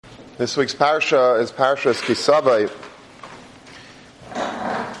This week's parsha is Parshas Kisavai.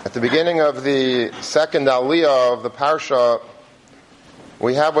 At the beginning of the second aliyah of the parsha,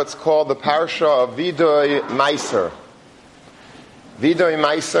 we have what's called the parsha of Vidui Meiser. Vidui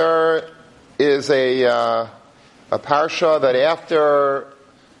Meiser is a parsha that after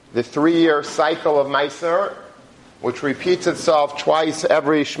the 3-year cycle of Meiser, which repeats itself twice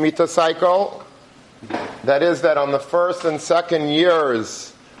every Shemitah cycle, that is that on the first and second years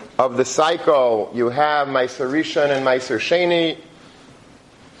of the cycle, you have Meiser Rishon and Meiser Sheni.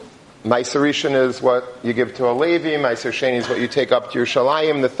 Meiser Rishon is what you give to a Levi. Meiser Sheni is what you take up to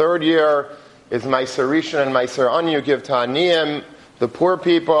Yerushalayim. The third year is Meiser Rishon and Meiser Ani you give to Aniyim. The poor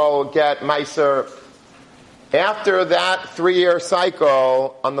people get Meiser. After that 3-year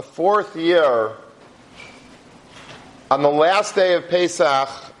cycle, on the 4th year, on the last day of Pesach,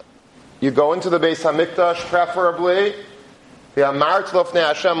 you go into the Beis HaMikdash, preferably, and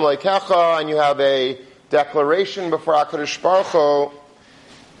you have a declaration before HaKadosh Baruch Hu.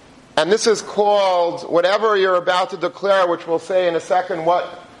 And this is called, whatever you're about to declare, which we'll say in a second what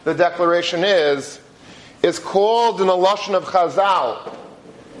the declaration is called in the Lashon of Chazal.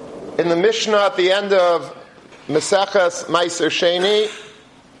 In the Mishnah at the end of Meseches Meiser Sheni,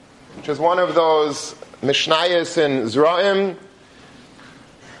 which is one of those Mishnayos in Zraim,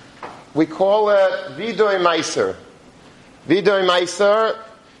 we call it Vidui Meiser. Vidui Meiser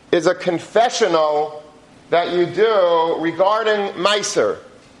is a confessional that you do regarding Meiser.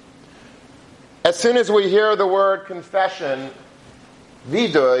 As soon as we hear the word confession,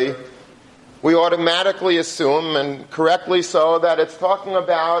 Vidui, we automatically assume, and correctly so, that it's talking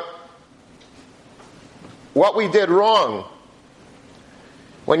about what we did wrong.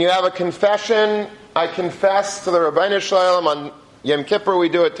 When you have a confession, I confess to the Rabbeinu Shalom on Yom Kippur, we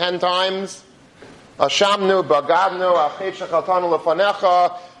do it 10 times. Ashamnu, Bagadnu, Achet Shechaltanu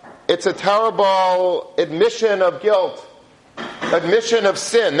Lefanecha. It's a terrible admission of guilt, admission of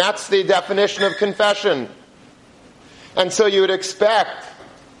sin. That's the definition of confession. And so you would expect,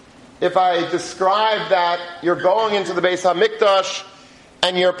 if I describe that you're going into the Beis HaMikdash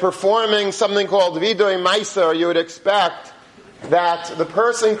and you're performing something called Vidui Meiser, you would expect that the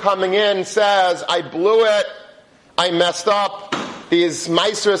person coming in says, I blew it, I messed up, these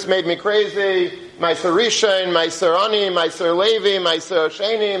Meisers made me crazy, Meiser Rishon, Meiser Ani, Meiser Levi, Meiser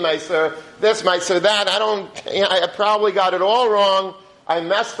Sheni, Meiser this, Meiser that. I probably got it all wrong. I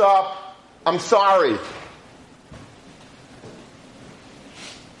messed up. I'm sorry.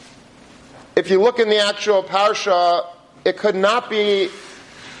 If you look in the actual parsha, it could not be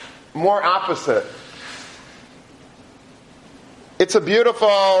more opposite. It's a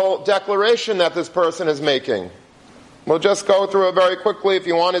beautiful declaration that this person is making. We'll just go through it very quickly if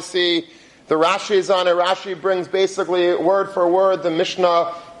you want to see. The Rashi is on it. Rashi brings basically word for word the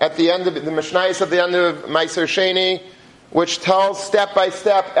Mishnah at the end of the Mishnayos at the end of Meiser Sheni, which tells step by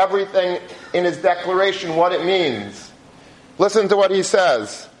step everything in his declaration, what it means. Listen to what he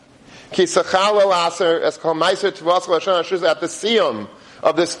says. At the siyum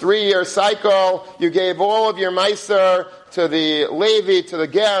of this 3-year cycle, you gave all of your Meiser to the Levi, to the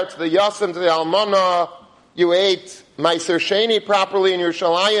Ger, to the Yasim, to the Almana. You ate Meiser Sheni properly in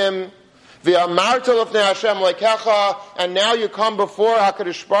Yerushalayim. And now you come before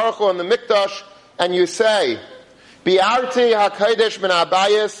HaKadosh Baruch Hu in the Mikdash and you say, Bi'arti HaKadosh min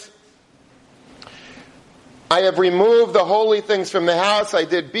Abayis. I have removed the holy things from the house. I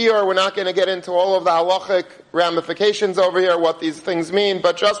did biur. We're not going to get into all of the halachic ramifications over here, what these things mean,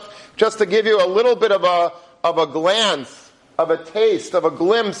 but just to give you a little bit of a glance, of a taste, of a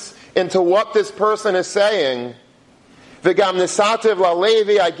glimpse into what this person is saying. V'gam nisativ la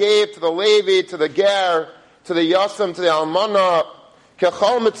Levi, I gave to the Levi, to the Ger, to the Yasim, to the Almana,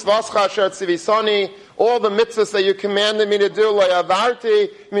 kechol mitzvascha asher tzivisani, all the mitzvahs that you commanded me to do, lo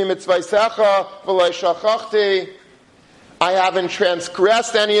yavarti mi mitzvaysecha v'lo shachachti. I haven't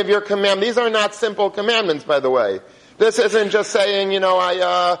transgressed any of your commandments. These are not simple commandments, by the way. This isn't just saying,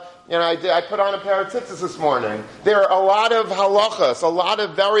 I put on a pair of tzitzis this morning. There are a lot of halachas, a lot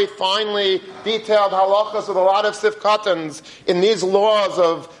of very finely detailed halachas with a lot of sifkatans in these laws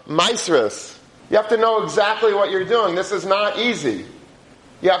of Meisrus. You have to know exactly what you're doing. This is not easy.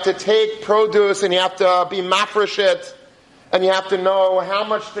 You have to take produce and you have to be mafresh it, and you have to know how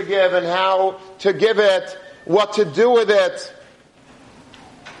much to give and how to give it, what to do with it.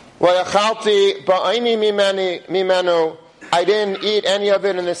 I didn't eat any of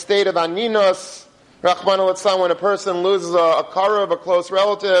it in the state of aninos. Rachmana litzlan, when a person loses a karev, a close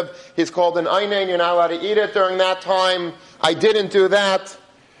relative, he's called an einain. You're not allowed to eat it during that time. I didn't do that.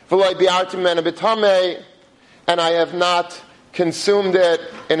 And I have not consumed it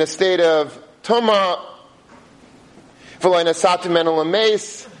in a state of tumah.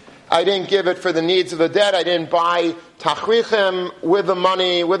 I didn't give it for the needs of the dead. I didn't buy tachrichim with the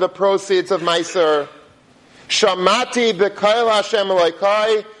money, with the proceeds of Meiser. Shamati b'koil Hashem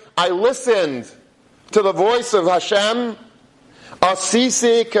Elokai. I listened to the voice of Hashem.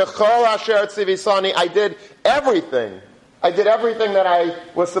 Asisi kechol asher tzivisani. I did everything. I did everything that I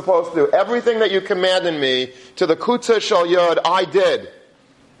was supposed to do. Everything that you commanded me to the Kutzah Shal Yod, I did.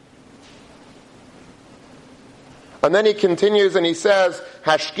 And then he continues and he says,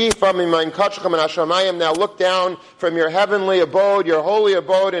 Hashkifa mimayin kachchem and hashamayim. Now look down from your heavenly abode, your holy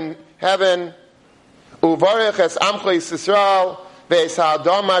abode in heaven. Uvarech es amcha Yisrael ve'es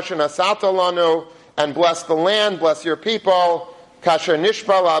ha'adam asher nasata lanu, and bless the land, bless your people. Kasher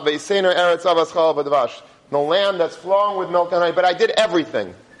nishbal ha'beisenu eretz avas chalav v'dvash. The land that's flowing with milk and honey. But I did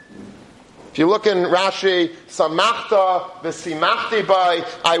everything. If you look in Rashi, samachta v'simachti bai,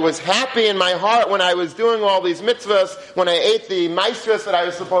 I was happy in my heart when I was doing all these mitzvahs, when I ate the maestros that I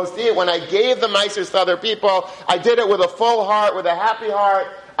was supposed to eat, when I gave the maestros to other people. I did it with a full heart, with a happy heart.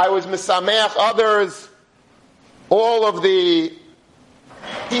 I was misameach others. All of the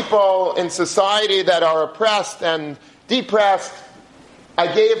people in society that are oppressed and depressed, I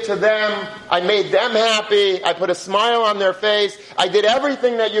gave to them, I made them happy, I put a smile on their face, I did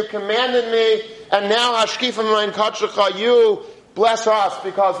everything that you commanded me, and now Hashkifim Mein Kachlecha, you bless us,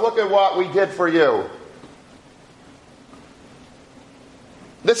 because look at what we did for you.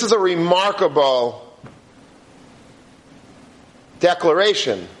 This is a remarkable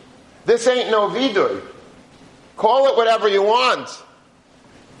declaration. This ain't no vidur. Call it whatever you want.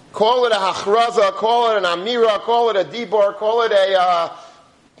 Call it a hachraza, call it an amira, call it a dibor, call it a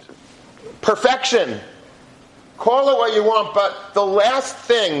perfection. Call it what you want, but the last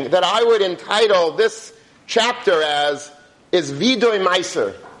thing that I would entitle this chapter as is vidoy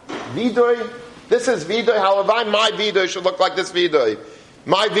meiser. Vidoy, this is vidoy, however my vidoy should look like this vidoy.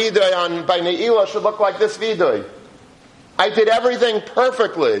 My vidoy by Ne'ilah should look like this vidoy. I did everything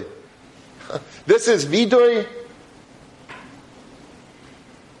perfectly. This is vidoy.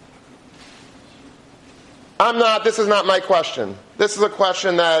 This is not my question. This is a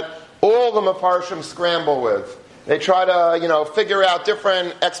question that all the Mefarshim scramble with. They try to, figure out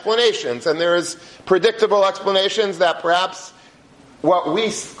different explanations, and there's predictable explanations that perhaps what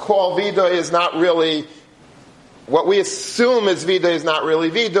we call vidoy is not really, what we assume is vidoy is not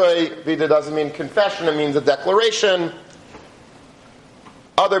really vidoy. Vidoy doesn't mean confession, it means a declaration.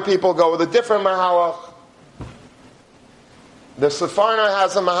 Other people go with a different mahalach. The Sefarna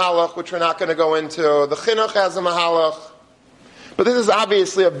has a mahalach, which we're not going to go into. The Chinuch has a mahalach. But this is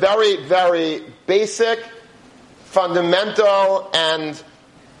obviously a very, very basic, fundamental, and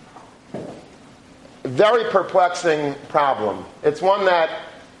very perplexing problem. It's one that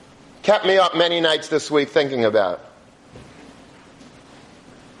kept me up many nights this week thinking about.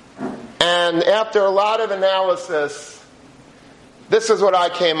 And after a lot of analysis, this is what I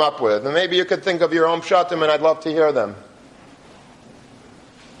came up with. And maybe you could think of your own pshatim, and I'd love to hear them.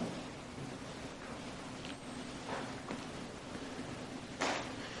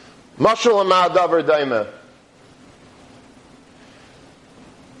 Mashal Ma'adavar Daima.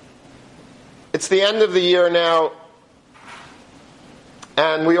 It's the end of the year now,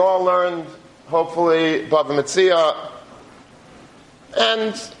 and we all learned, hopefully, Bava Metzia,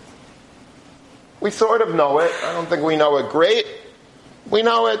 and we sort of know it. I don't think we know it great. We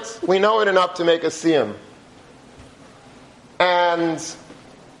know it. We know it enough to make a siyum. And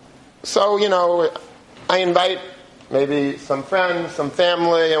so, I invite maybe some friends, some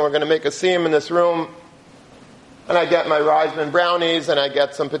family, and we're going to make a siyum in this room. And I get my Reisman brownies, and I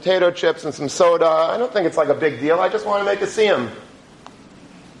get some potato chips and some soda. I don't think it's like a big deal. I just want to make a siyum.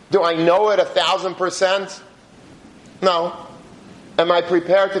 Do I know it 1,000%? No. Am I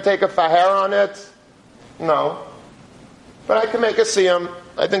prepared to take a faher on it? No. But I can make a siyum.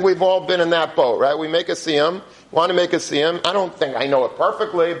 I think we've all been in that boat, right? We make a siyum, want to make a siyum. I don't think I know it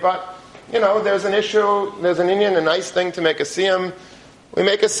perfectly, but there's an issue, there's an Indian, a nice thing to make a siyum. We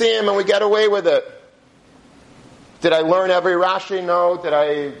make a siyum and we get away with it. Did I learn every Rashi? No. Did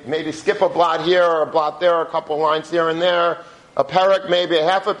I maybe skip a blot here or a blot there, a couple lines here and there? A parak, maybe a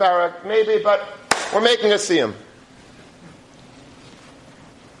half a parak, maybe, but we're making a siyum.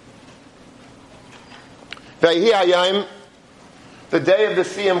 Vayhi hayayim, the day of the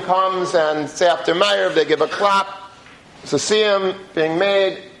siyum comes, and it's after Ma'ariv, they give a clap. It's a siyum being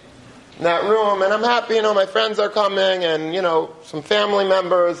made in that room, and I'm happy, my friends are coming, and, some family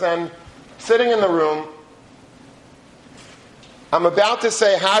members, and sitting in the room, I'm about to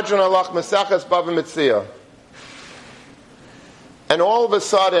say Hadron Alach Maseches Bava Metzia. And all of a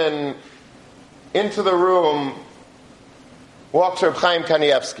sudden, into the room walks Reb Chaim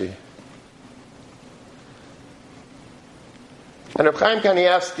Kanievsky. And Reb Chaim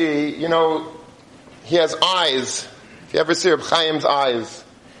Kanievsky, he has eyes. If you ever see Reb Chaim's eyes,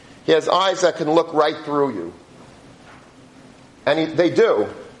 he has eyes that can look right through you. And they do.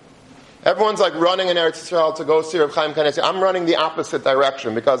 Everyone's like running in Eretz Yisrael to go see Reb Chaim Kanievsky. I'm running the opposite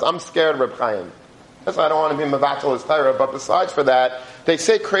direction because I'm scared of Reb Chaim. That's why I don't want to be Mavatal as Torah. But besides for that, they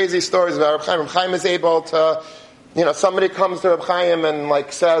say crazy stories about Reb Chaim. Reb Chaim is able to, somebody comes to Reb Chaim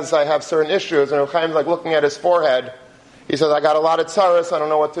and says, I have certain issues, and Reb Chaim's looking at his forehead. He says, I got a lot of tzaras, I don't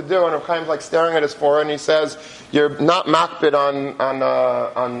know what to do. And Reb Chaim's staring at his forehead, and he says, you're not makbid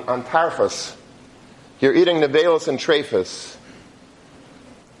on tarfus. You're eating nevelos and treifus.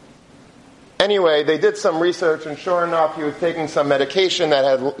 Anyway, they did some research, and sure enough, he was taking some medication that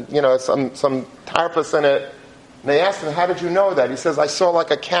had, some tarfus in it. And they asked him, how did you know that? He says, I saw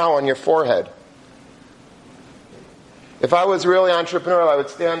like a cow on your forehead. If I was really entrepreneurial, I would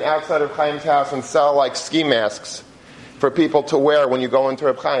stand outside of Chaim's house and sell ski masks for people to wear when you go into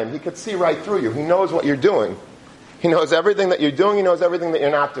Reb Chaim. He could see right through you. He knows what you're doing. He knows everything that you're doing. He knows everything that you're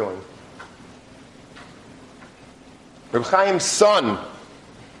not doing. Reb Chaim's son,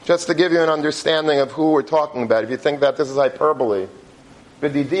 just to give you an understanding of who we're talking about, if you think that this is hyperbole,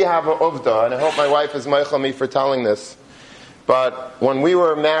 B'didi hava uvda, and I hope my wife is meichel me for telling this, but when we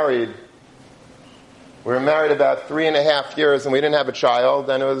were married about 3.5 years, and we didn't have a child,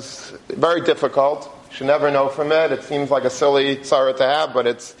 and it was very difficult. You should never know from it. It seems like a silly tzara to have, but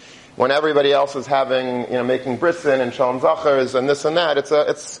it's when everybody else is having, making brissin and shalom zachars and this and that.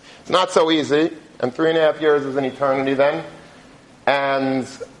 It's not so easy. And 3.5 years is an eternity then. And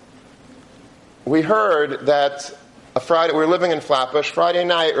we heard that we were living in Flatbush. Friday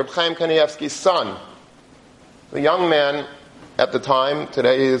night, Reb Chaim Kanievsky's son, the young man at the time,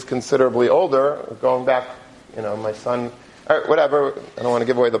 today he is considerably older, going back, my son. Whatever, I don't want to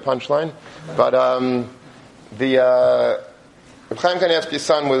give away the punchline, but Reb Chaim Kanievsky's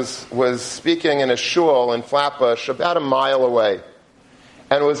son was speaking in a shul in Flatbush, about a mile away,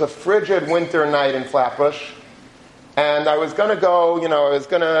 and it was a frigid winter night in Flatbush, and I was going to go,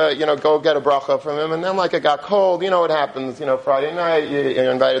 go get a bracha from him, and then it got cold, what happens, Friday night,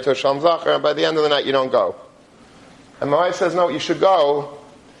 you're invited to a Shalom Zachar, and by the end of the night you don't go. And my wife says, no, you should go,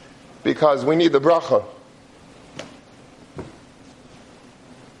 because we need the bracha.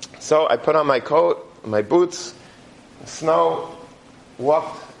 So I put on my coat, my boots, snow,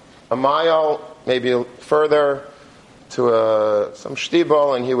 walked a mile, maybe further, to some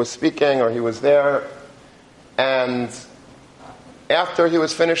shtibel, and he was speaking, or he was there. And after he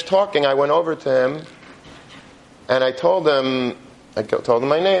was finished talking, I went over to him, and I told him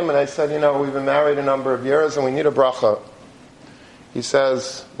my name, and I said, we've been married a number of years, and we need a bracha. He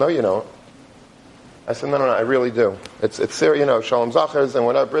says, no, you don't. I said, no, I really do. It's serious, shalom zachars and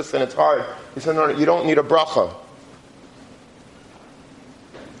whatever, briskin, it's hard. He said, no, you don't need a bracha.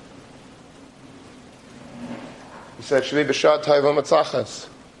 He said, shvi b'shad taiva matzachas.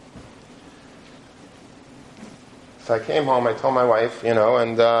 So I came home, I told my wife, and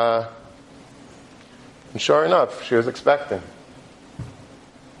sure enough, she was expecting.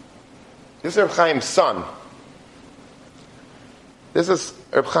 This is Reb Chaim's son. This is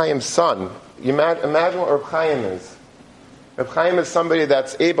Reb Chaim's son. You imagine what Reb Chaim is. Reb Chaim is somebody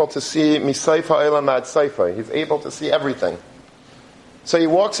that's able to see misayfa elam ad sayfa. He's able to see everything. So he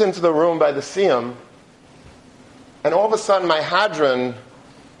walks into the room by the siyum, and all of a sudden my hadron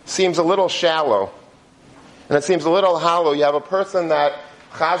seems a little shallow. And it seems a little hollow. You have a person that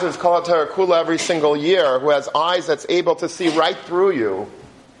chazes kol HaTorah Kula every single year, who has eyes that's able to see right through you.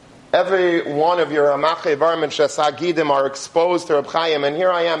 Every one of your Amache Varman Shesagidim are exposed to Reb Chaim, and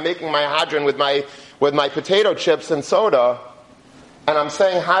here I am making my hadron with my potato chips and soda, and I'm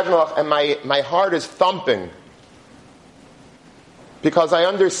saying hadron, and my heart is thumping. Because I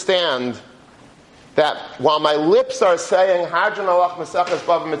understand that while my lips are saying hadron alach meseches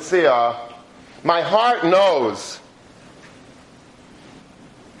bav mitzia, my heart knows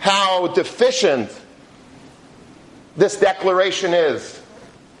how deficient this declaration is.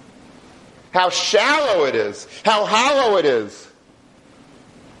 How shallow it is. How hollow it is.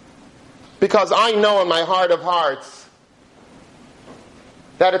 Because I know in my heart of hearts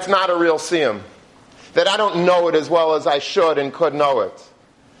that it's not a real siyum. That I don't know it as well as I should and could know it.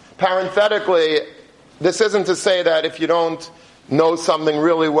 Parenthetically, this isn't to say that if you don't know something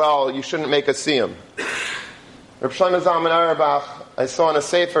really well, you shouldn't make a siyum. Reb Shlomo Zalman Auerbach, I saw in a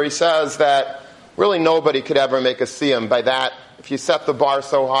sefer, he says that really nobody could ever make a siyum by that, if you set the bar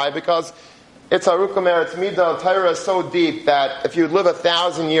so high, because It's Aruch Omer, it's Midah, Torah is so deep that if you live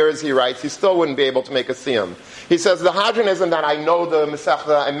 1,000 years, he writes, you still wouldn't be able to make a siyum. He says, the Hadron isn't that I know the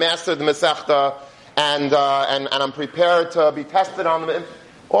Masechta, I mastered the Masechta, and I'm prepared to be tested on them.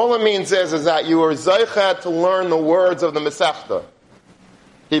 All it means is that you are zeichet to learn the words of the Masechta.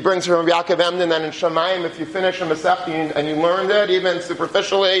 He brings from Yaakov Emden that in Shamayim, if you finish a Masechta and you learned it, even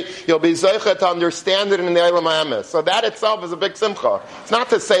superficially, you'll be zeichet to understand it in the Eilam HaEmes. So that itself is a big simcha. It's not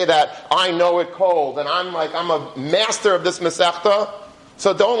to say that I know it cold and I'm a master of this Masechta.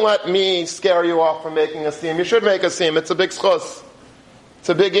 So don't let me scare you off from making a siyum. You should make a siyum. It's a big schus. It's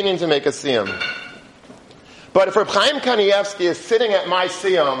a big inyan to make a siyum. But if Reb Chaim Kanievsky is sitting at my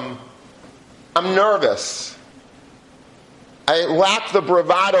siyum, I'm nervous. I lack the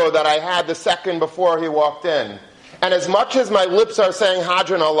bravado that I had the second before he walked in. And as much as my lips are saying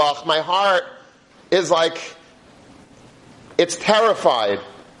Hadron Allah, my heart is like, it's terrified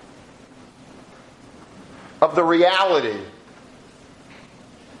of the reality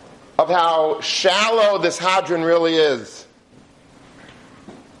of how shallow this Hadron really is.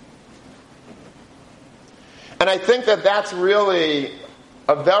 And I think that that's really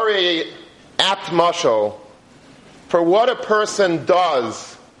a very apt mashal for what a person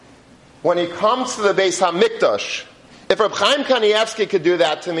does when he comes to the Beis HaMikdash. If Reb Chaim Kanievsky could do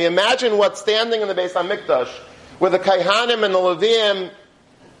that to me, imagine what's standing in the Beis HaMikdash with the Kaihanim and the Leviim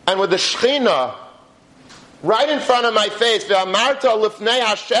and with the Shechina right in front of my face. Ve'amarta lifnei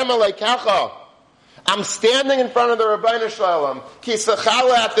Hashem aleikecha. I'm standing in front of the Rabbeinu Shalom. Ki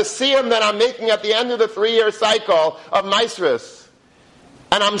sechala at the siyum that I'm making at the end of the 3-year cycle of Maasros.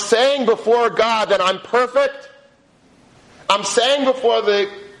 And I'm saying before God that I'm perfect. I'm saying before the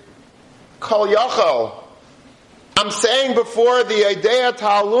Kol Yachol. I'm saying before the Idea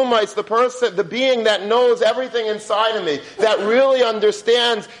Ta'aluma, it's the person, the being that knows everything inside of me, that really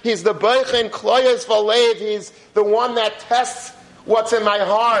understands. He's the Beichen Kloyes Valev. He's the one that tests what's in my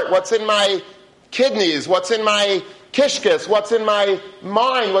heart, what's in my kidneys, what's in my kishkis, what's in my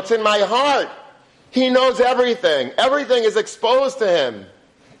mind, what's in my heart. He knows everything. Everything is exposed to him.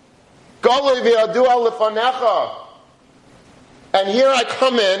 Goloi v'yadua lefanecha. And here I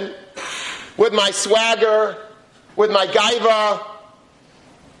come in with my swagger, with my gaiva,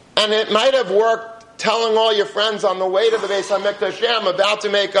 and it might have worked telling all your friends on the way to the Beis HaMikdash, I'm about to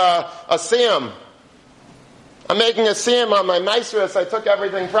make a siyum. I'm making a siyum on my Maasros. I took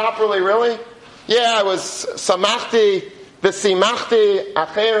everything properly, really? Yeah, I was samachti, v'simachti,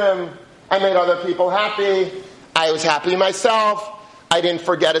 acherim. I made other people happy. I was happy myself. I didn't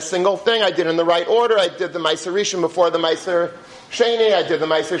forget a single thing. I did in the right order. I did the Meiser Rishon before the Meiser Sheni. I did the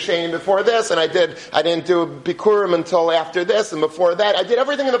Meiser Sheni before this, and I didn't do Bikurim until after this, and before that. I did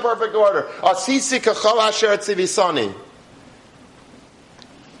everything in the perfect order. Asisi kachol asher tzivisani.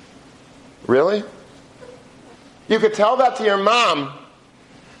 Really? You could tell that to your mom.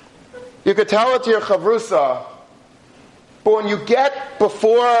 You could tell it to your chavrusa. But when you get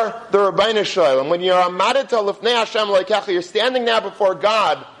before the Rabbeinu Shalom, when you're amadet lifnei Hashem leikecha, you're standing now before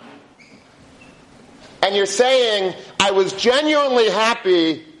God, and you're saying, I was genuinely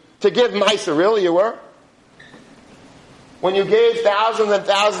happy to give Maisa. Really, you were? When you gave thousands and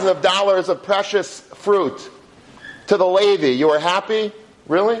thousands of dollars of precious fruit to the Levi, you were happy?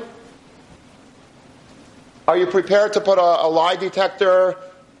 Really? Are you prepared to put a lie detector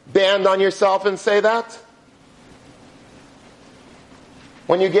band on yourself and say that?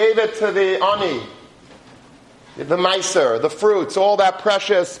 When you gave it to the ani, the meiser, the fruits, all that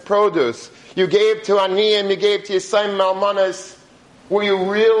precious produce, you gave to aniyim, you gave to Yisayim Malmanas, were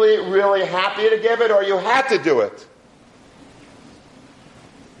you really, really happy to give it, or you had to do it?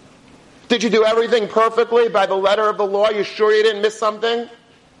 Did you do everything perfectly by the letter of the law? You sure you didn't miss something?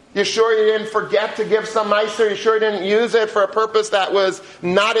 You sure you didn't forget to give some meiser? You sure you didn't use it for a purpose that was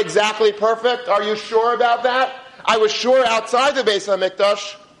not exactly perfect? Are you sure about that? I was sure outside the Beis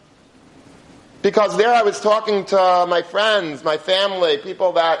HaMikdash, because there I was talking to my friends, my family,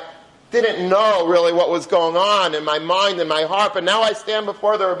 people that didn't know really what was going on in my mind and my heart. But now I stand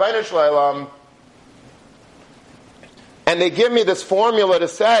before the Rabbeinu Shalom, and they give me this formula to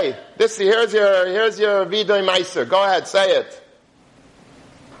say, here's your Vidui Meiser. Go ahead, say it.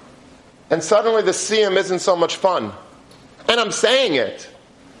 And suddenly the siyum isn't so much fun. And I'm saying it.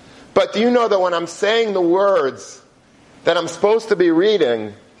 But do you know that when I'm saying the words that I'm supposed to be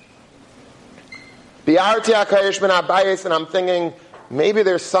reading, and I'm thinking, maybe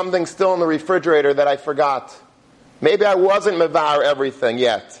there's something still in the refrigerator that I forgot. Maybe I wasn't mevar everything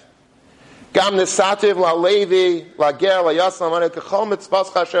yet. Gam nesativ la levi la ger la yasam ane kechol mitzvos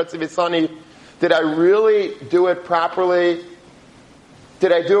chasher tzivisani. Did I really do it properly?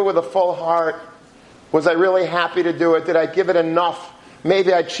 Did I do it with a full heart? Was I really happy to do it? Did I give it enough?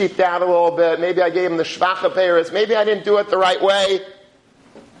 Maybe I cheaped out a little bit. Maybe I gave him the shvacha peiros. Maybe I didn't do it the right way.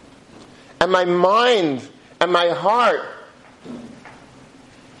 And my mind and my heart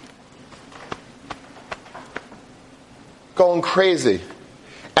going crazy.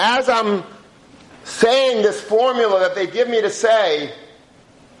 As I'm saying this formula that they give me to say,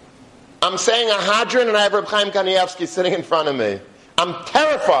 I'm saying a hadron and I have Reb Chaim Kanievsky sitting in front of me. I'm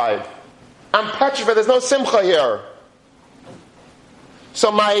terrified. I'm petrified. There's no simcha here.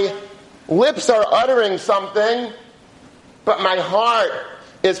 So my lips are uttering something, but my heart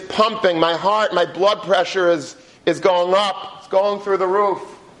is pumping. My heart, my blood pressure is going up. It's going through the roof.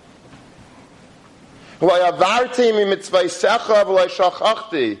 I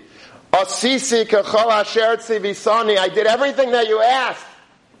did everything that you asked.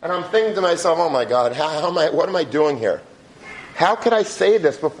 And I'm thinking to myself, oh my God, what am I doing here? How could I say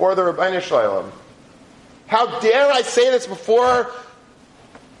this before the Rebbeinu Shalom? How dare I say this before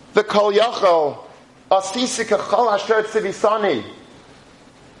the Kol Yachol? Asisi kachol asher tzivisani.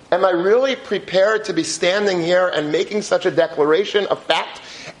 Am I really prepared to be standing here and making such a declaration of fact?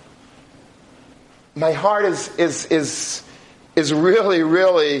 My heart is really,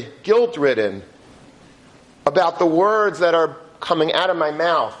 really guilt-ridden about the words that are coming out of my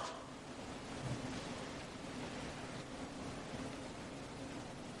mouth.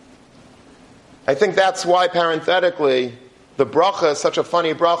 I think that's why, parenthetically, the bracha is such a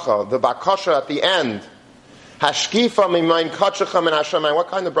funny bracha. The bakasha at the end. Hashkifa mimayin kachachem and Hashemayim. What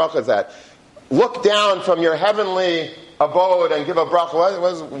kind of bracha is that? Look down from your heavenly abode and give a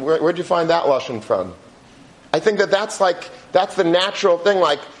bracha. Where'd you find that lashon from? I think that's the natural thing.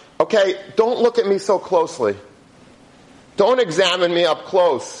 Like, okay, don't look at me so closely. Don't examine me up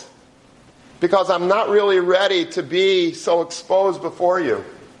close. Because I'm not really ready to be so exposed before you.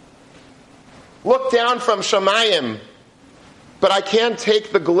 Look down from Shamayim. But I can't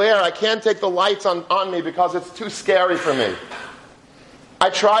take the glare, I can't take the lights on me because it's too scary for me. I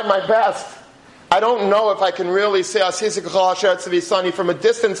tried my best. I don't know if I can really say Asisi kachol asher tzivisani. From a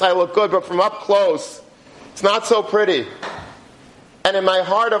distance I look good, but from up close, it's not so pretty. And in my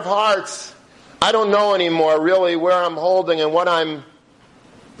heart of hearts, I don't know anymore really where I'm holding and what I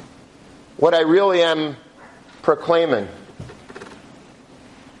really am proclaiming.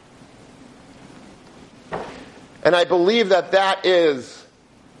 And I believe that is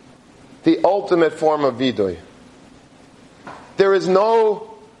the ultimate form of vidui. There is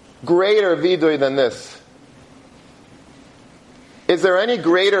no greater vidui than this. Is there any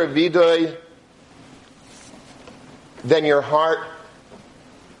greater vidui than your heart?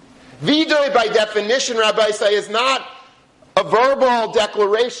 Vidui, by definition, Rabbi say, is not a verbal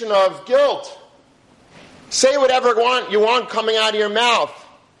declaration of guilt. Say whatever you want coming out of your mouth.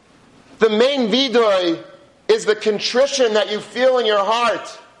 The main vidui is the contrition that you feel in your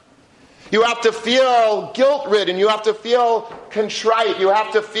heart. You have to feel guilt-ridden. You have to feel contrite. You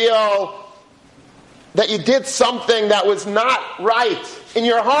have to feel that you did something that was not right in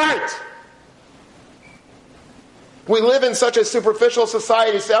your heart. We live in such a superficial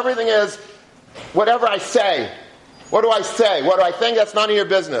society, so everything is whatever I say. What do I say? What do I think? That's none of your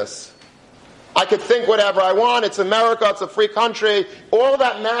business. I could think whatever I want. It's America. It's a free country. All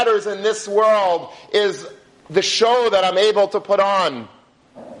that matters in this world is the show that I'm able to put on,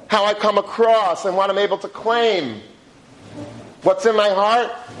 how I come across and what I'm able to claim. What's in my heart?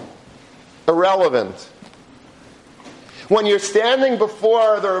 Irrelevant. When you're standing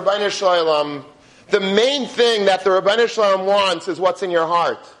before the Rebbeinu Shalom, the main thing that the Rebbeinu Shalom wants is what's in your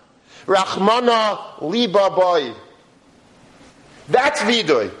heart. Rachmana liba boy. That's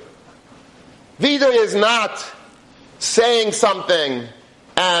vidui. Vidui is not saying something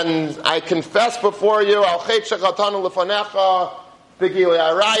and I confess before you, al chet shechatanu lefanecha, b'gilui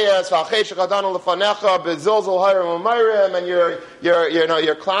arayas, al chet shechatanu lefanecha, b'zilzul hayrim u'mayrim, and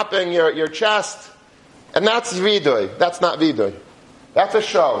you're clapping your chest, and that's vidui. That's not vidui. That's a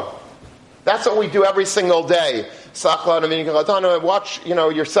show. That's what we do every single day. Watch,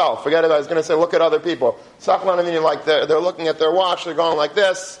 yourself. Forget it. I was going to say, look at other people. Like they're looking at their watch. They're going like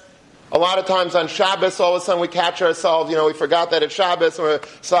this. A lot of times on Shabbos, all of a sudden we catch ourselves, we forgot that it's Shabbos, and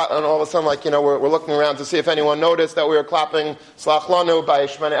all of a sudden, we're looking around to see if anyone noticed that we were clapping Slach Lanu by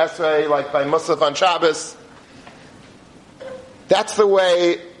Shemana Esrei, like by Musaf on Shabbos. That's the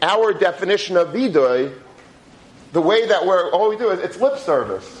way our definition of vidui, the way that all we do is, it's lip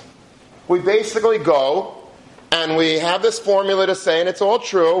service. We basically go, and we have this formula to say, and it's all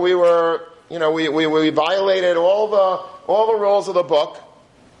true, we violated all the rules of the book.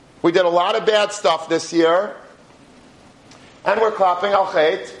 We did a lot of bad stuff this year, and we're clapping al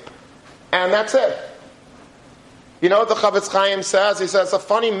chet, and that's it. You know what the Chavetz Chaim says? He says, it's a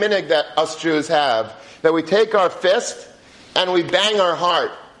funny minhag that us Jews have, that we take our fist and we bang our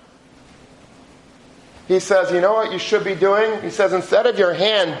heart. He says, you know what you should be doing? He says, instead of your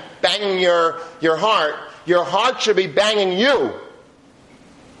hand banging your heart should be banging you.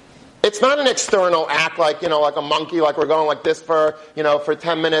 It's not an external act like a monkey, like we're going like this for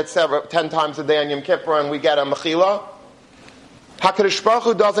 10 minutes, 10 times a day on Yom Kippur and we get a mechila. HaKadosh Baruch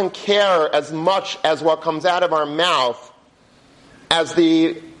Hu doesn't care as much as what comes out of our mouth as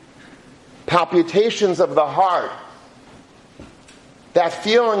the palpitations of the heart. That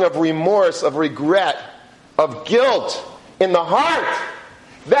feeling of remorse, of regret, of guilt in the heart.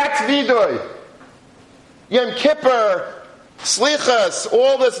 That's vidui. Yom Kippur, Slichas,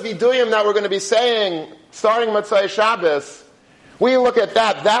 all this viduyim that we're going to be saying, starting Motzei Shabbos, we look at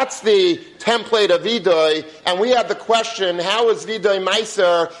that. That's the template of vidui, and we have the question: how is vidui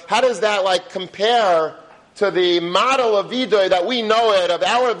meiser? How does that compare to the model of vidui that we know it, of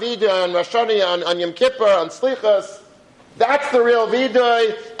our vidui on Rosh Hashanah, on Yom Kippur, on Slichas? That's the real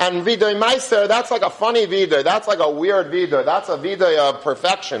vidui, and vidui meiser, that's like a funny vidui. That's like a weird vidui. That's a vidui of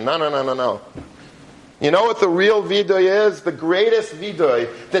perfection. No. You know what the real vidui is? The greatest vidui,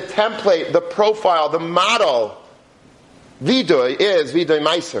 the template, the profile, the model vidui is vidui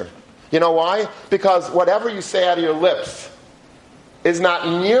meiser. You know why? Because whatever you say out of your lips is not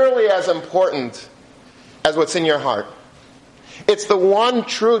nearly as important as what's in your heart. It's the one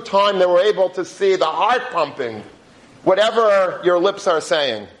true time that we're able to see the heart pumping, whatever your lips are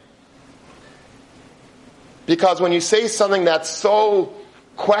saying. Because when you say something that's so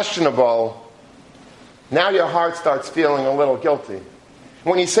questionable, now your heart starts feeling a little guilty.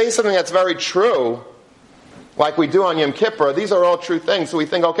 When you say something that's very true, like we do on Yom Kippur, these are all true things. So we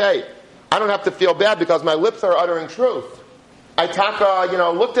think, okay, I don't have to feel bad because my lips are uttering truth. I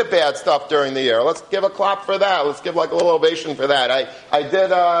looked at bad stuff during the year. Let's give a clap for that. Let's give a little ovation for that. I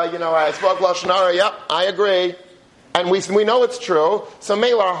spoke Lashon Hara. Yep, I agree. And we know it's true. So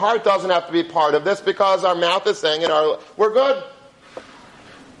maybe our heart doesn't have to be part of this because our mouth is saying it. We're good.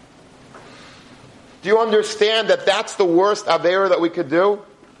 Do you understand that that's the worst Aveira that we could do?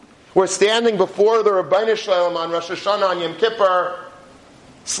 We're standing before the Rabbeinu Shalom on Rosh Hashanah, on Yom Kippur,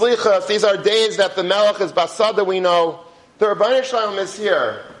 Slichas. These are days that the Melech is Basada, we know. The Rabbeinu Shalom is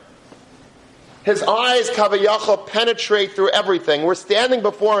here. His eyes, Kavayachal, penetrate through everything. We're standing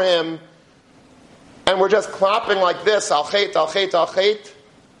before him, and we're just clapping like this, al chet, al chet, al chet.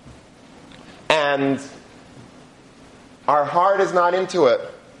 And our heart is not into it.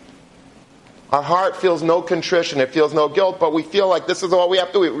 Our heart feels no contrition, it feels no guilt, but we feel like this is all we have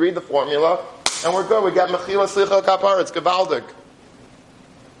to do. We read the formula, and we're good. We got Mechila Slicha Kapar, it's Gevaldik.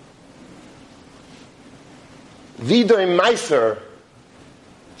 Vidui Meiser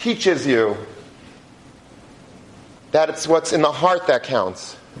teaches you that it's what's in the heart that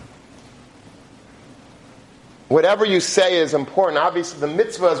counts. Whatever you say is important. Obviously, the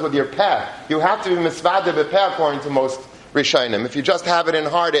mitzvah is with your peh. You have to be mitzvah de peh according to most Rishonim. If you just have it in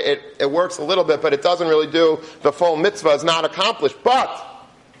heart, it works a little bit, but it doesn't really do the full mitzvah. It's not accomplished. But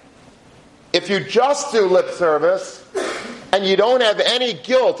if you just do lip service and you don't have any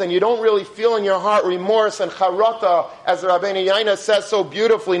guilt and you don't really feel in your heart remorse and charata, as Rabbeinu Yaina says so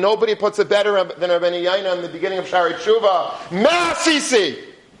beautifully, nobody puts it better than Rabbeinu Yaina in the beginning of Shari Tshuva. Ma'asisi!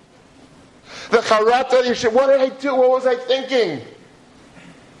 The charata, what did I do? What was I thinking?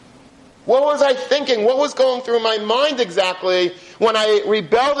 What was I thinking? What was going through my mind exactly when I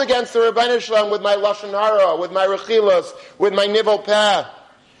rebelled against the Rebbeinu Shalom with my Lashon Hara, with my Rechilas, with my Nivel Peh,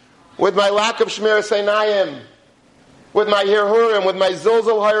 with my lack of Shmir Seinayim, with my Hirhurim, with my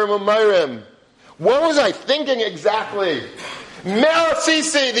Zilzal Hiram Umayrim? What was I thinking exactly? Mer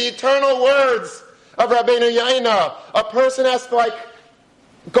Sisi, the eternal words of Rabbeinu Yaina. A person has to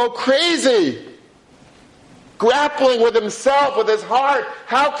go crazy, grappling with himself, with his heart.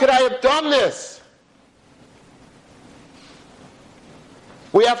 How could I have done this?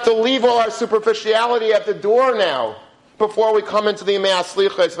 We have to leave all our superficiality at the door now before we come into the Imeas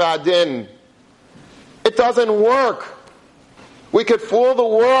Slichos V'Adin. It doesn't work. We could fool the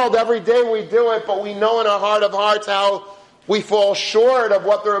world every day we do it, but we know in our heart of hearts how we fall short of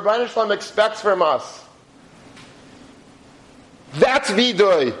what the Rebbeinu Shalom expects from us. That's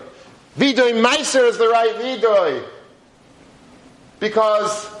vidui. Vidui meiser is the right vidui.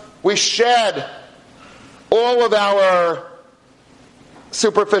 Because we shed all of our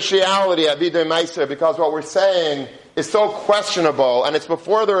superficiality at vidui meiser, because what we're saying is so questionable, and it's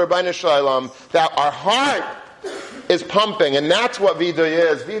before the Rebbeinu Shalom that our heart is pumping, and that's what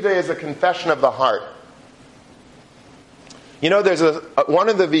vidui is. Vidui is a confession of the heart. You know, there's one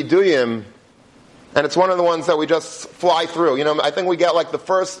of the viduyim And it's one of the ones that we just fly through. I think we get like the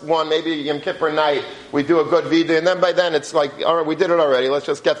first one, maybe Yom Kippur night, we do a good vidui, and then by then it's like, all right, we did it already, let's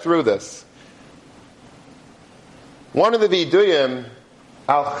just get through this. One of the viduyim,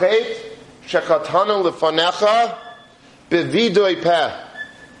 al chet shechatanu lefanecha bevidui peh.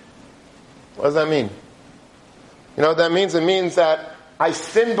 What does that mean? You know what that means? It means that I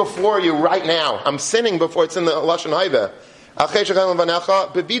sin before you right now. I'm sinning before, it's in the Lashon Haiveh. Al chet shechatanu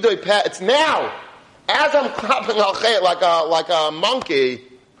lefanecha bevidui peh. It's now. As I'm clapping al chet like a monkey,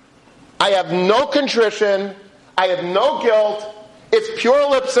 I have no contrition, I have no guilt, it's pure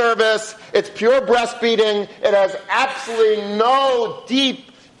lip service, it's pure breastfeeding, it has absolutely no deep,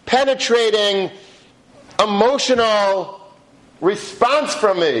 penetrating, emotional response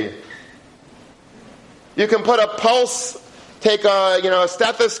from me. You can put a pulse, take a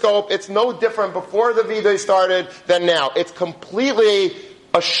stethoscope, it's no different before the vidui started than now. It's completely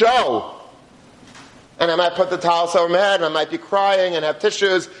a show. And I might put the towels over my head, and I might be crying and have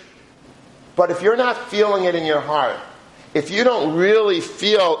tissues. But if you're not feeling it in your heart, if you don't really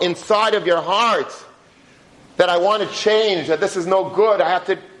feel inside of your heart that I want to change, that this is no good, I have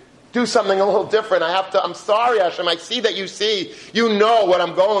to do something a little different, I'm sorry, Hashem, I see that you know what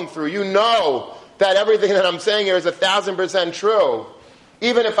I'm going through. You know that everything that I'm saying here is 1,000% true.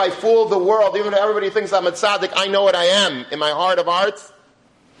 Even if I fool the world, even if everybody thinks I'm a tzaddik, I know what I am in my heart of hearts.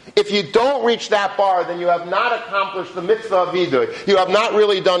 If you don't reach that bar, then you have not accomplished the mitzvah of vidui. You have not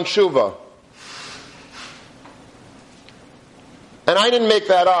really done tshuva. And I didn't make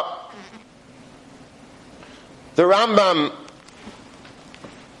that up. The Rambam,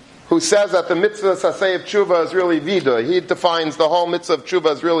 who says that the mitzvah saseh of tshuva is really vidui, he defines the whole mitzvah of tshuva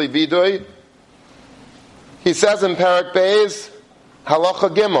as really vidui. He says in Perek Beis,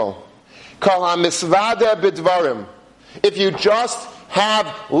 Halacha Gimel, Kol ha-misvadeh b'dvarim. If you just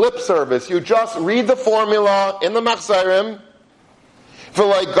have lip service, you just read the formula in the Machzairim,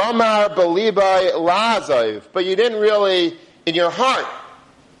 v'loi gomar b'libai la'azav, but you didn't really, in your heart,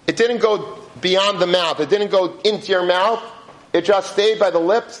 it didn't go beyond the mouth, it didn't go into your mouth, it just stayed by the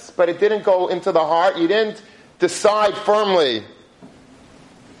lips, but it didn't go into the heart, you didn't decide firmly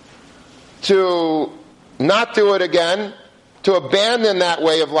to not do it again, to abandon that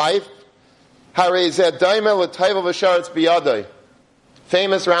way of life. Harei zeh daimeh l'taiva v'sharetz biyadai.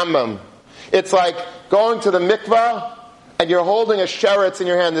 Famous Rambam. It's like going to the mikvah and you're holding a sheretz in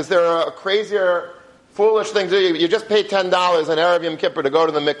your hand. Is there a crazier, foolish thing to do? You just paid $10 on Erev Yom Kippur to go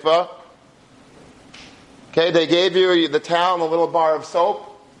to the mikvah. Okay, they gave you the towel and a little bar of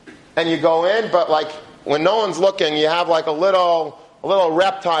soap, and you go in, but like when no one's looking, you have like a little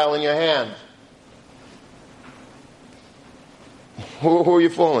reptile in your hand. Who are you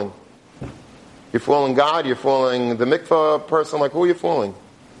fooling? You're fooling God, you're fooling the mikvah person, like who are you fooling?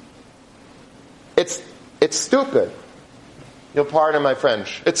 It's stupid. You'll pardon my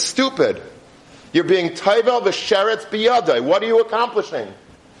French. It's stupid. You're being taivel v'sheretz biyadai. What are you accomplishing?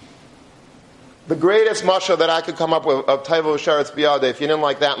 The greatest mashal that I could come up with of taivel v'sheretz biyadai, if you didn't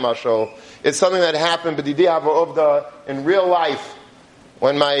like that mashal, it's something that happened in real life.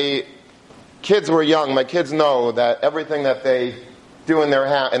 When my kids were young, my kids know that everything that they do in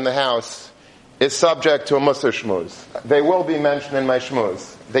the house is subject to a Musar shmuz. They will be mentioned in my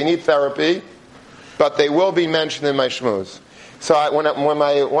shmuz. They need therapy, but they will be mentioned in my shmuz. So when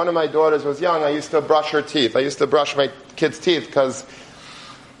one of my daughters was young, I used to brush her teeth. I used to brush my kids' teeth because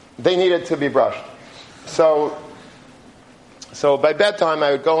they needed to be brushed. So by bedtime,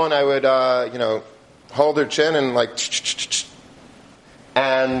 I would go and I would, hold her chin and like,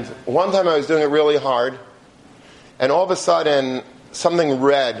 and one time I was doing it really hard, and all of a sudden, something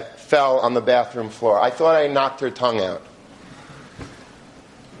red fell on the bathroom floor. I thought I knocked her tongue out.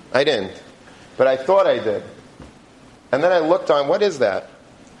 I didn't, but I thought I did. And then I looked on, what is that?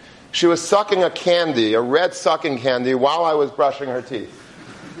 She was sucking a red sucking candy, while I was brushing her teeth.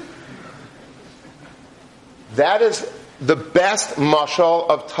 That is the best mashal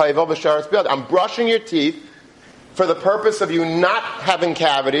of taivel v'sharetz biyadai. I'm brushing your teeth for the purpose of you not having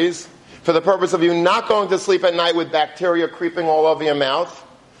cavities, for the purpose of you not going to sleep at night with bacteria creeping all over your mouth,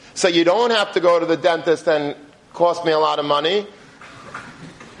 so you don't have to go to the dentist and cost me a lot of money.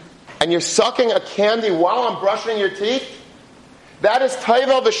 And you're sucking a candy while I'm brushing your teeth? That is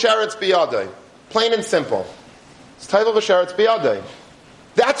taivel v'sheretz biyadai. Plain and simple. It's taivel v'sheretz biyadai.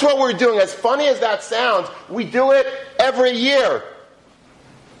 That's what we're doing. As funny as that sounds, we do it every year.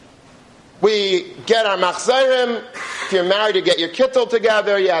 We get our machzairim. If you're married, you get your kittel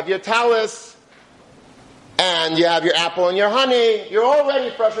together. You have your talis. And you have your apple and your honey. You're all ready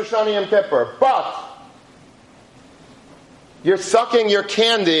for Rosh Hashanah Yom Kippur. But You're sucking your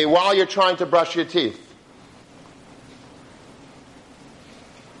candy while you're trying to brush your teeth.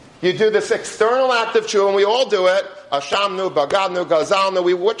 You do this external act of tshuva, and we all do it. Ashamnu, bagadnu, gazalnu.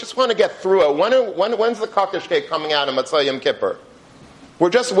 We just want to get through it. When's the kakish cake coming out in Matzah Yom Kippur?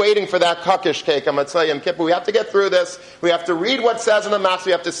 We're just waiting for that kakish cake on Matzah Yom Kippur. We have to get through this. We have to read what it says in the Mass.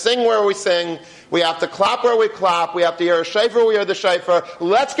 We have to sing where we sing. We have to clap where we clap. We have to hear a shofar where we hear the shofar.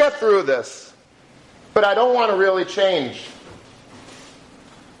 Let's get through this. But I don't want to really change.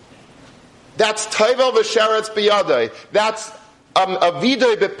 That's Taivel v'sheretz biyadai. That's a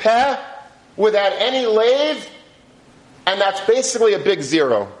vidoy b'peh without any lave, and that's basically a big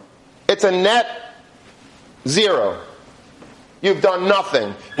zero. It's a net zero. You've done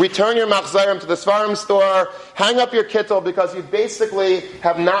nothing. Return your machzayim to the Svarim store, hang up your kittel, because you basically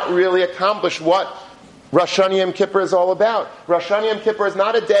have not really accomplished what Rosh Hashanah Yom Kippur is all about. Rosh Hashanah Yom Kippur is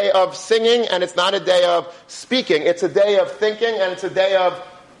not a day of singing, and it's not a day of speaking. It's a day of thinking, and it's a day of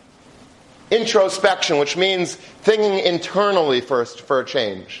introspection, which means thinking internally first for a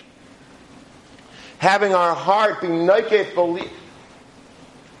change. Having our heart be noikev libi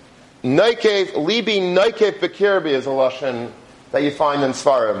noikev bekirbi is a lashon that you find in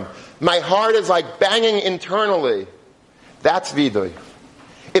Svarim. My heart is like banging internally. That's vidui.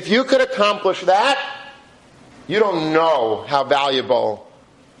 If you could accomplish that, you don't know how valuable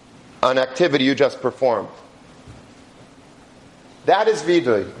an activity you just performed. That is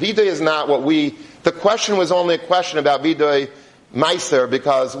vidui. Vidui is not what the question was only a question about vidui meiser,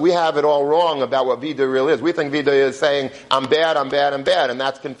 because we have it all wrong about what vidui really is. We think vidui is saying, I'm bad, I'm bad, I'm bad, and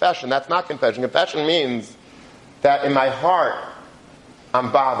that's confession. That's not confession. Confession means that in my heart,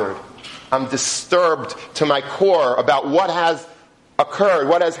 I'm bothered. I'm disturbed to my core about what has occurred,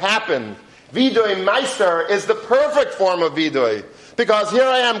 what has happened. Vidui meiser is the perfect form of vidui, because here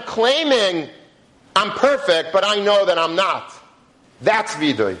I am claiming I'm perfect, but I know that I'm not. That's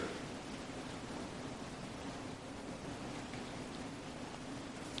vidui.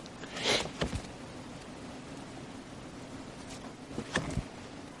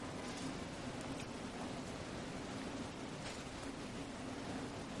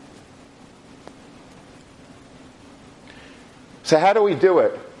 So how do we do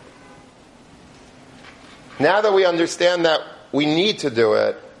it? Now that we understand that we need to do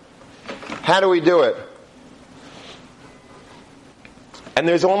it, how do we do it? And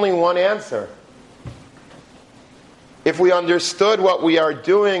there's only one answer. If we understood what we are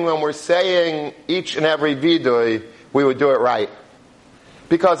doing when we're saying each and every vidui, we would do it right.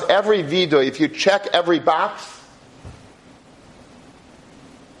 Because every vidui, if you check every box,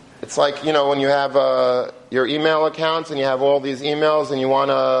 it's like, when you have your email accounts and you have all these emails and you want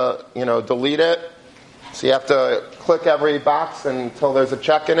to, delete it. So you have to click every box until there's a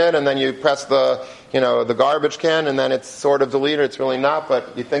check in it, and then you press the garbage can, and then it's sort of deleted. It's really not,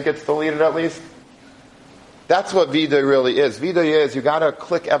 but you think it's deleted at least. That's what vidui really is. Vidui is you got to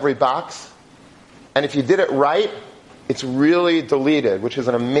click every box, and if you did it right, it's really deleted, which is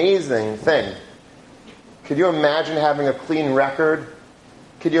an amazing thing. Could you imagine having a clean record?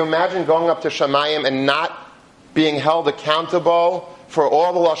 Could you imagine going up to Shamayim and not being held accountable for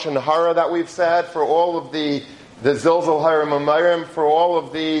all the lashon hara that we've said, for all of the zilzal hara mamayrim, for all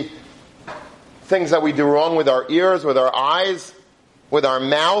of the things that we do wrong with our ears, with our eyes, with our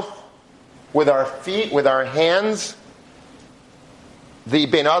mouth, with our feet, with our hands, the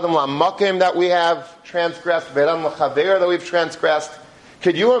ben adam lamakim that we have transgressed, ben adam lachaver that we've transgressed.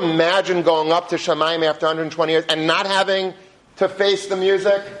 Could you imagine going up to Shamayim after 120 years and not having to face the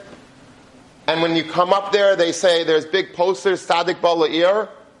music? And when you come up there, they say there's big posters, Tzadik Bala'ir.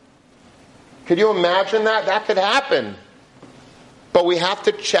 Could you imagine that? That could happen. But we have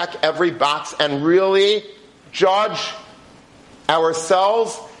to check every box and really judge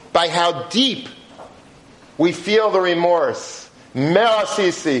ourselves by how deep we feel the remorse.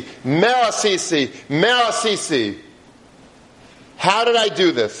 Merasisi, merasisi, merasisi. How did I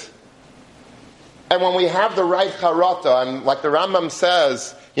do this? And when we have the right charata, and like the Rambam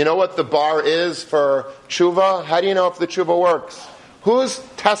says, you know what the bar is for tshuva? How do you know if the tshuva works? Who's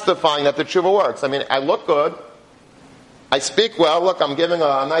testifying that the tshuva works? I mean, I look good. I speak well. Look, I'm giving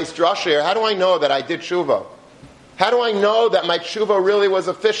a nice drush here. How do I know that I did tshuva? How do I know that my tshuva really was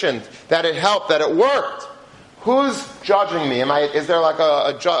efficient, that it helped, that it worked? Who's judging me? Is there like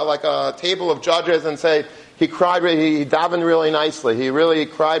a table of judges and say, he cried, he davened really nicely, he really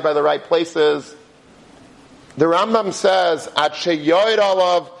cried by the right places? The Rambam says, "At sheyoid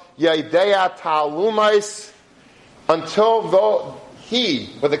alav yaidea ta'alumais," until he,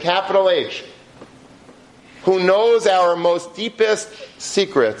 with a capital H, who knows our most deepest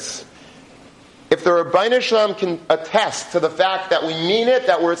secrets, if the Rebbeinu Shalom can attest to the fact that we mean it,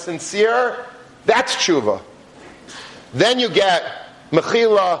 that we're sincere, that's tshuva. Then you get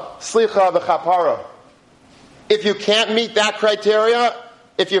mechila, slicha, v'chapara. If you can't meet that criteria,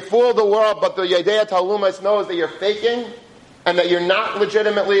 if you fool the world, but the Yedei Talumas knows that you're faking, and that you're not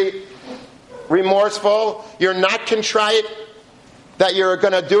legitimately remorseful, you're not contrite, that you're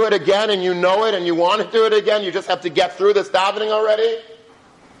going to do it again, and you know it, and you want to do it again, you just have to get through this davening already.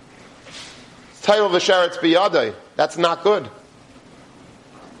 It's title v'sheretz biyadai. That's not good.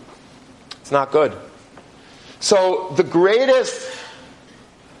 It's not good. So the greatest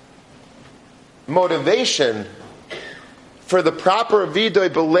motivation for the proper vidoy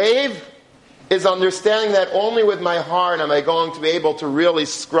belev is understanding that only with my heart am I going to be able to really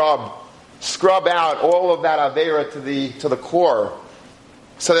scrub out all of that avera to the core,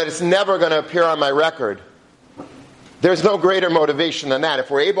 so that it's never going to appear on my record. There's no greater motivation than that. If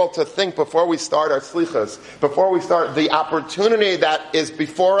we're able to think before we start our slichas, before we start the opportunity that is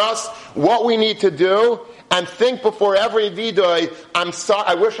before us, what we need to do, and think before every vidoy, I'm sorry,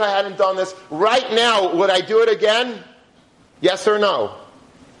 I wish I hadn't done this. Right now, would I do it again? Yes or no?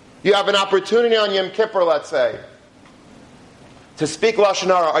 You have an opportunity on Yom Kippur, let's say, to speak Lashon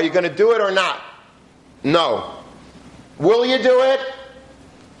Hara. Are you going to do it or not? No. Will you do it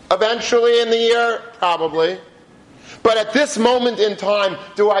eventually in the year? Probably. But at this moment in time,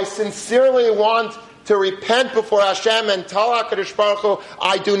 do I sincerely want to repent before Hashem and tell HaKadosh Baruch Hu,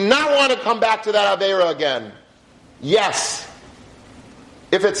 I do not want to come back to that Aveira again? Yes.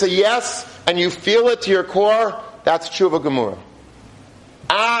 If it's a yes, and you feel it to your core, that's Tshuva Gemura.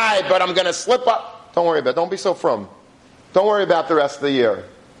 But I'm going to slip up. Don't worry about it. Don't be so frum. Don't worry about the rest of the year.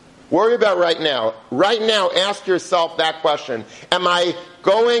 Worry about right now. Right now, ask yourself that question. Am I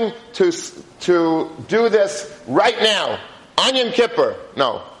going to do this right now? On Yom Kippur?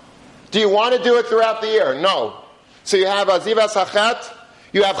 No. Do you want to do it throughout the year? No. So you have Azivas Hachet,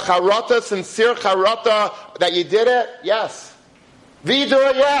 you have Charata, sincere Charata, that you did it? Yes.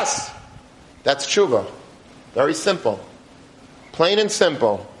 Vidur? Yes. That's Tshuva. Very simple. Plain and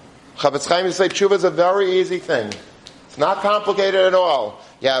simple. Chavetz Chaim used to say Tshuva is a very easy thing. It's not complicated at all.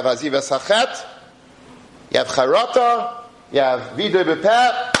 You have Azivas Hachet, you have Charata, you have Vidur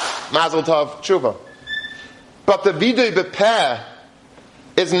B'Peh, Mazel Tov, Tshuva. But the Vidur B'Peh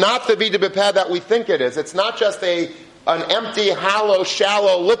is not the Vidur B'Peh that we think it is. It's not just an empty, hollow,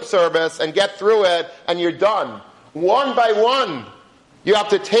 shallow lip service and get through it and you're done. One by one, you have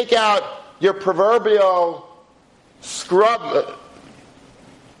to take out your proverbial scrub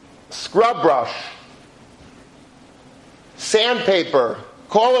brush, sandpaper,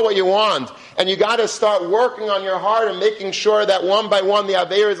 call it what you want, and you got to start working on your heart and making sure that one by one the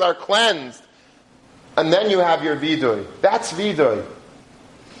aveiros are cleansed. And then you have your vidoy. That's vidoy.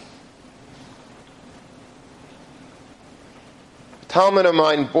 A Talmud of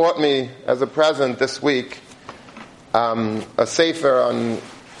mine bought me as a present this week a sefer on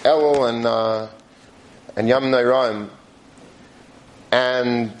Elul and Yom Noraim,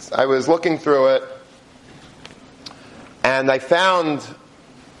 and I was looking through it, and I found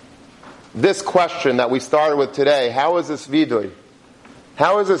this question that we started with today. How is this vidoy?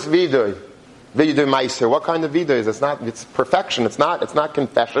 How is this vidoy? Vidoy meiser. What kind of vidoy is it? It's perfection. It's not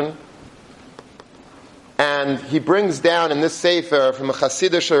confession. And he brings down in this sefer from a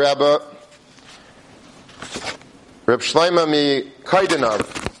Hasidic Rebbe, Reb Shlomo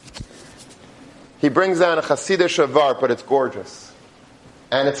Kaidenov. He brings down a Hasidic Vart, but it's gorgeous.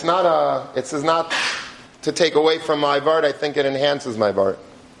 And it's not to take away from my Vart. I think it enhances my Vart.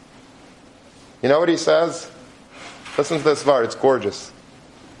 You know what he says? Listen to this Vart. It's gorgeous.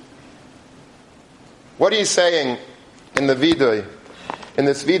 What are you saying in the Vidoy? In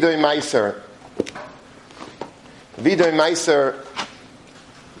this Vidoy Meiser? Vidoy Meiser,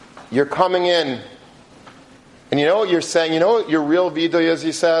 you're coming in, and you know what you're saying? You know what your real Vidoy is,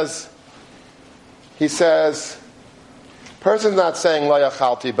 he says? He says, person's not saying, Lo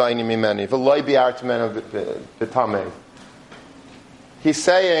yachalti b'ayni mimeni, v'lo bi'arti menu b'tamei. He's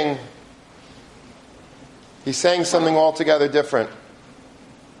saying something altogether different.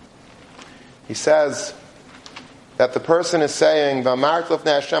 He says that the person is saying, V'amart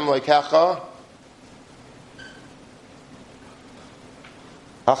lifnei Hashem loikecha,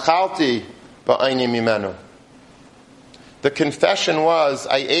 achalti b'ayni mimenu. The confession was,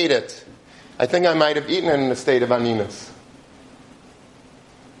 I ate it. I think I might have eaten it in a state of aninus.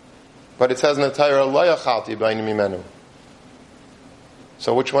 But it says in the Torah, Lo yachalti b'ayni mimenu.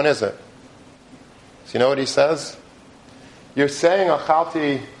 So which one is it? So you know what he says? You're saying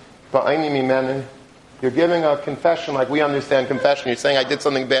achalti ba'ayni mimenu. You're giving a confession like we understand confession. You're saying I did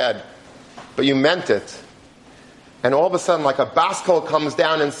something bad. but you meant it. And all of a sudden, like a baskel comes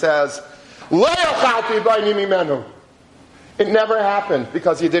down and says, Lo yachalti b'nei mimenu. It never happened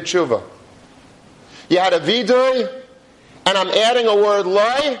because you did tshuva. You had a vidui, and I'm adding a word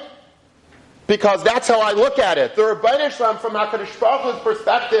loy, because that's how I look at it. The Rebbeinu Shalom, from HaKadosh Baruch Hu's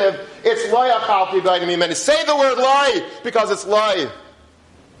perspective, it's loy achalti b'nei mimenu. Say the word loy, because it's loy.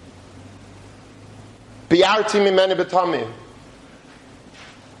 Bi'arti mimenu b'tamim.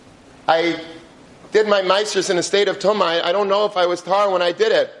 I did my meisters in a state of tumah. I don't know if I was tar when I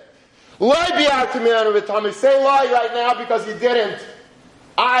did it. Loy bi'arti mimenu b'tamim. Say loy right now because you didn't.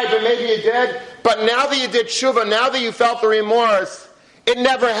 But maybe you did. But now that you did tshuva, now that you felt the remorse, it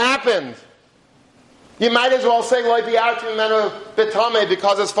never happened. You might as well say loy bi'arti mimenu b'tamim,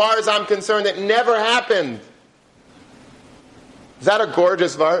 because as far as I'm concerned, it never happened. Is that a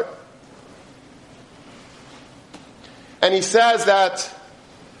gorgeous verse? And he says that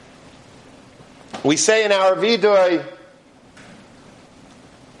we say in our vidui,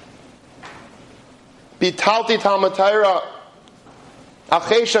 Bitalti Talmud Torah,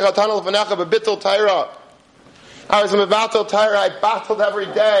 Achei Shechatanu L'Fanecha B'Bittul Torah. I was in Mevatel Torah, I battled every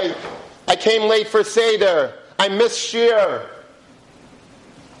day. I came late for Seder. I missed Shir.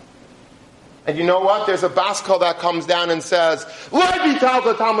 And you know what? There's a baskel that comes down and says, Lo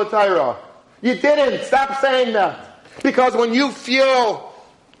bitalta Talmud Torah. You didn't. Stop saying that. Because when you feel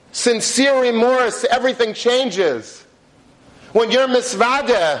sincere remorse, everything changes. When you're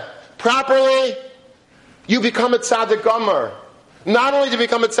misvadeh properly, you become a tzaddik gomer. Not only do you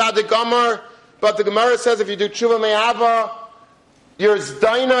become a tzaddik gomer, but the Gemara says if you do tshuva me'ava, your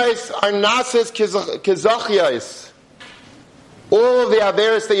zdainos are nasis kizachyos. All of the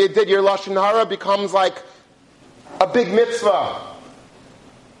averis that you did, your lashon hara becomes like a big mitzvah.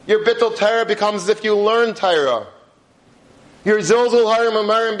 Your bittul Torah becomes as if you learned Torah. Your zilzul harim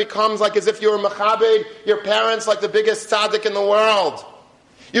amarim becomes like as if you were mechabed your parents like the biggest tzaddik in the world.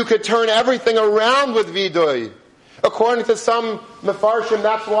 You could turn everything around with vidui. According to some mefarshim,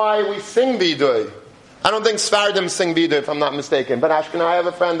 that's why we sing vidui. I don't think Sfardim sing vidui, if I'm not mistaken. But Ashkenaz, I have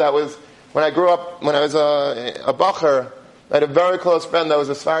a friend that was, when I grew up, when I was a bacher, I had a very close friend that was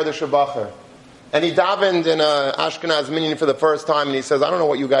a Sfardish bacher. And he davened in a Ashkenaz minyan for the first time, and he says, I don't know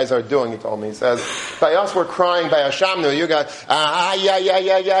what you guys are doing, he told me. He says, by us we're crying by Hashamnu, you guys,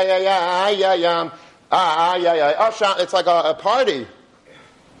 it's like a party.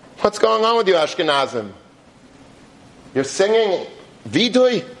 What's going on with you Ashkenazim? You're singing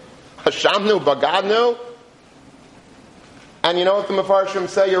Vidui, Hashamnu, Bagadnu? And you know what the Mefarshim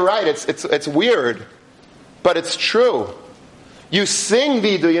say? You're right, it's weird, but it's true. You sing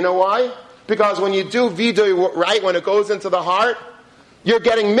Vidui, you know why? Because when you do vidui right, when it goes into the heart, you're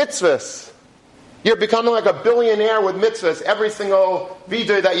getting mitzvahs. You're becoming like a billionaire with mitzvahs every single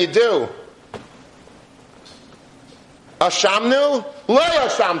vidui that you do. Ashamnu, lo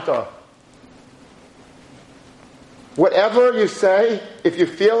yashamta. Whatever you say, if you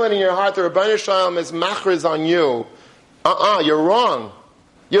feel it in your heart, the Rebbeinu Shalom is machriz on you. You're wrong.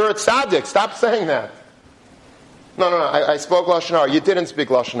 You're a tzaddik. Stop saying that. No, I spoke Lashon Hara. You didn't speak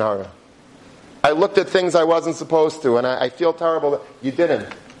Lashon Hara. I looked at things I wasn't supposed to, and I feel terrible that you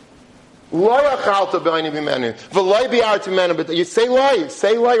didn't. You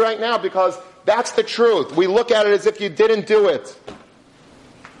say lie right now, because that's the truth. We look at it as if you didn't do it.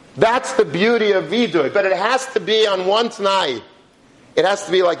 That's the beauty of vidui, but it has to be on one tonight. It has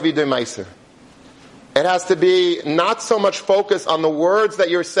to be like vidui meiser. It has to be not so much focus on the words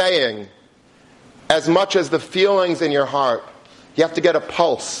that you're saying, as much as the feelings in your heart. You have to get a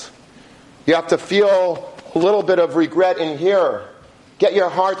pulse. You have to feel a little bit of regret in here. Get your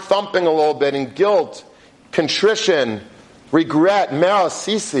heart thumping a little bit in guilt, contrition, regret, meras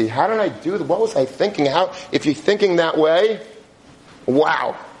sisi. How did I do that? What was I thinking? If you're thinking that way,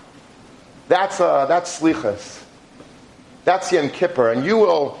 wow. That's slichus. That's Yom Kippur. And you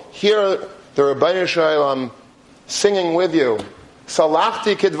will hear the Rebbeinu Shalom singing with you.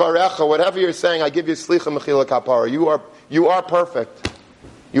 Salachti kidvarecha, whatever you're saying, I give you slicha mechila kapara. You are perfect.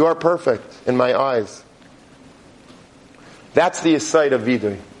 You are perfect in my eyes. That's the aside of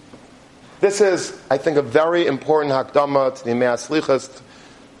vidui. This is, I think, a very important hakdama to the Yemei Slichas.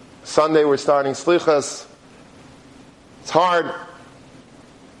 Sunday we're starting Slichas. It's hard. You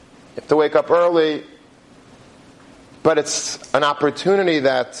have to wake up early. But it's an opportunity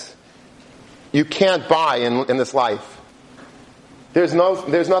that you can't buy in this life. There's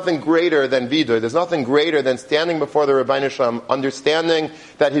nothing greater than vidui. There's nothing greater than standing before the Rebbeinu Shalom, understanding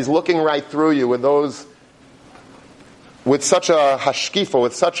that He's looking right through you with such a hashkifa,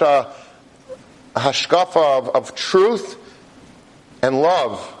 with such a hashkafa of truth and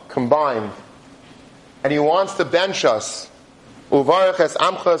love combined. and He wants to bench us. Uvarech es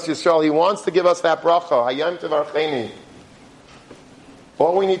amcha es Yisrael. He wants to give us that bracha. Hayom tevarcheni.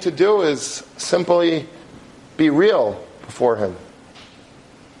 All we need to do is simply be real before Him.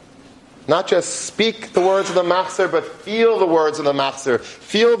 Not just speak the words of the machzor, but feel the words of the machzor.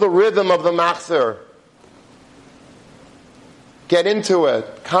 Feel the rhythm of the machzor. Get into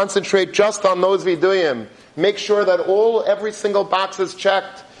it. Concentrate just on those viduyim. Make sure that every single box is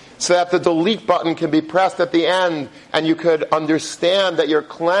checked so that the delete button can be pressed at the end and you could understand that you're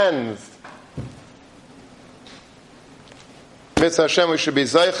cleansed. Mitzvah Hashem, we should be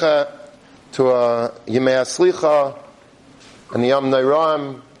zeicha to a Yemei HaSlicha, and the Yom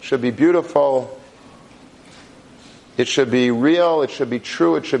Noraim should be beautiful. It should be real, it should be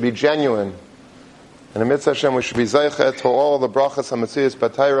true, it should be genuine. And in Mitzvah Hashem, we should be zeicha to all the brachas HaMetzias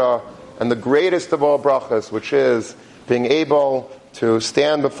B'Torah, and the greatest of all brachas, which is being able to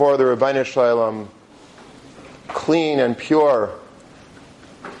stand before the Rebbeinu Shalom clean and pure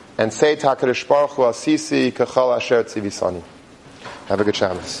and say, HaKadosh Baruch Hu Asisi Kachal Asher Tzivisani. Have a good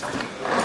Shabbos.